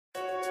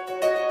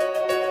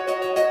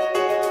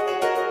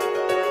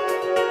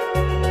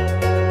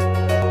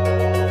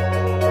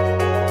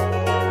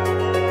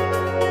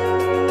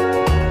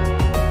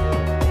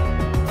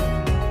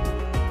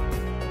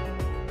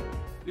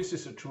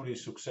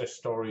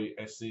story,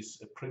 as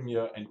this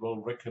premier and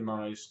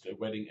well-recognized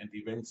wedding and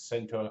event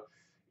center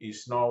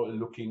is now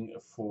looking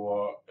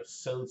for a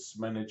sales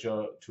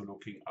manager to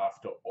looking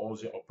after all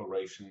the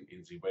operation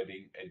in the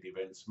wedding and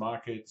events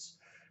markets.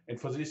 And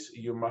for this,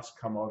 you must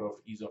come out of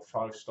either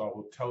five-star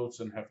hotels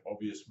and have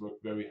obviously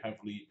worked very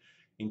heavily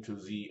into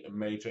the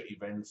major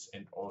events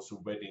and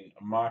also wedding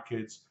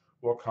markets,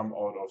 or come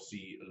out of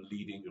the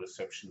leading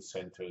reception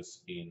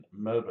centers in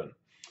Melbourne.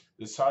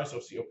 The size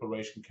of the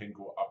operation can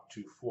go up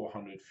to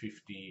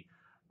 450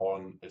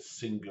 on a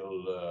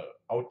single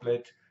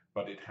outlet,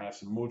 but it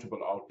has multiple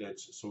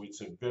outlets, so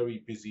it's a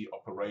very busy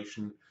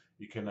operation.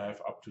 You can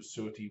have up to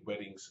 30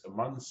 weddings a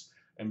month,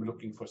 and we're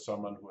looking for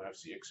someone who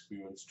has the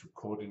experience to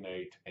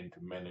coordinate and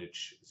to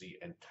manage the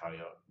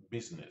entire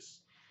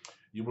business.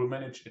 You will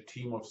manage a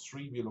team of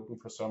 3. We're looking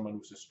for someone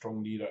who's a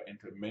strong leader and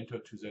a mentor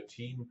to their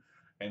team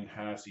and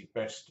has the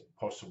best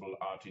possible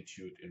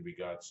attitude in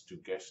regards to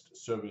guest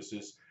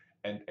services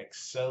and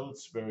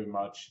excels very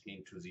much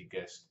into the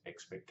guest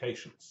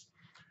expectations.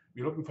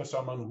 We're looking for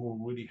someone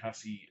who really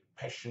has the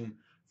passion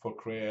for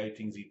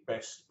creating the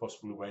best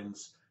possible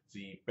events,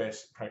 the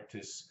best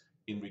practice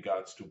in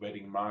regards to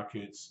wedding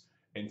markets.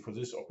 And for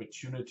this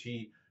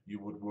opportunity, you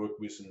would work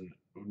with a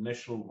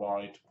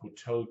nationwide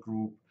hotel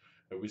group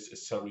with a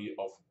salary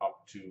of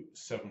up to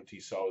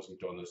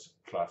 $70,000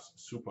 plus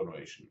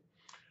superannuation.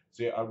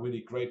 There are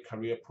really great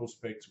career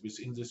prospects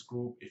within this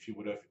group. If you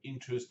would have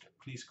interest,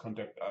 please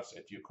contact us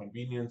at your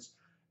convenience,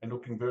 and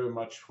looking very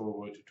much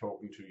forward to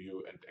talking to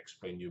you and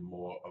explain you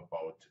more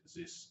about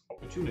this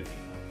opportunity.